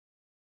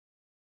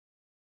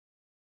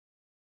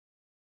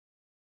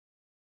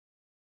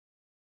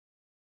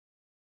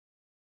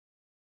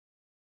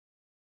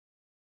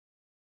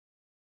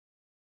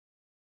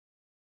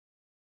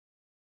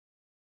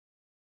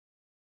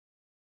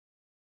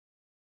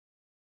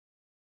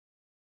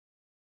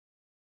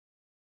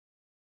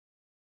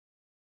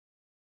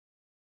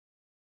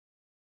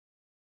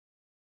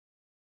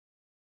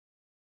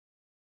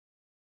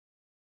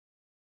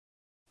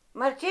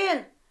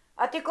Марчин,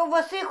 а ти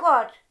ковбаси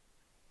хочеш?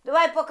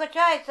 Давай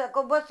покачайся,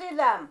 ковбаси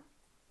дам.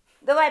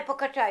 Давай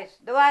покачайся,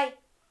 давай.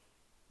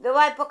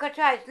 Давай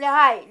покачайся,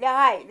 лягай,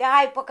 лягай,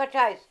 лягай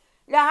покачайся.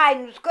 Лягай,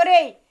 ну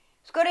скорей,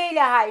 скорей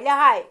лягай,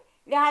 лягай,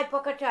 лягай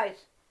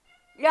покачайся.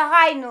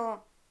 Лягай, ну.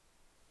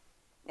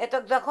 Я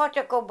так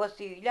захоче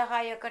ковбаси,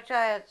 лягай,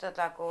 качається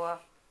такого.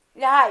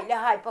 Лягай,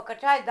 лягай,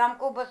 покачай, дам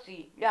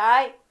ковбаси.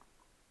 Лягай.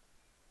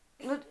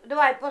 Ну,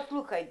 давай,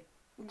 послухай.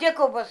 Де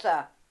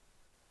ковбаса?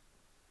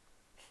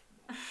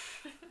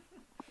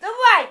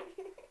 Давай!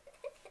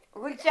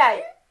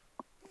 Гульцяй!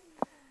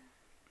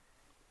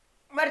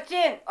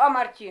 Марчин! О,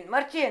 Марчин!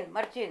 Марчин!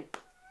 Марчин!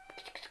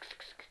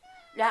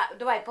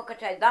 Давай,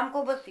 покачай, дам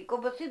ковбаси,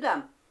 ковбаси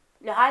дам.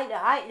 Лягай,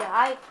 лягай,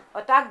 лягай.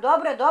 Отак,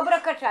 добре, добре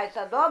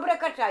качайся, добре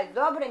качайся,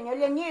 добре, не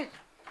ленись.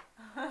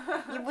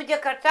 І буде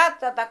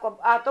качатися так,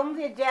 а там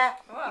веде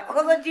в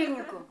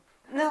холодильнику.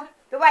 Ну,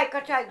 давай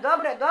качай,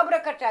 добре, добре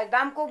качай,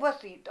 дам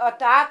ковбаси.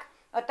 Отак,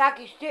 отак,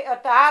 іще,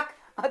 отак,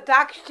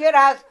 отак, ще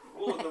раз.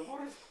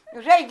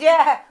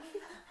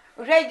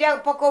 Вже йде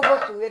по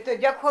ковбасу, це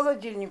йде в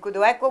холодильнику,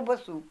 давай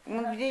ковбасу.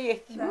 Ну, де є?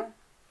 Да.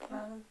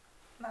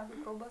 Надо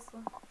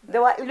колбасу.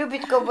 Давай,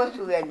 любить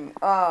ковбасу вельми.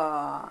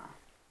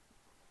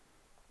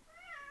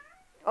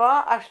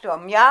 А що,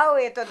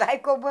 м'яує, то дай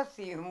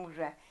ковбаси йому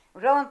вже.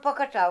 Вже він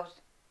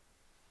покачався.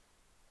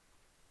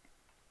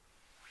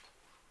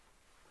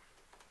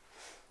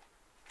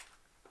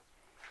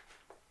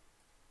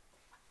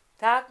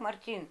 Так,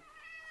 Мартин.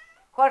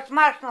 Хоч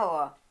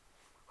смачного.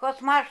 Хоч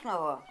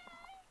смачного.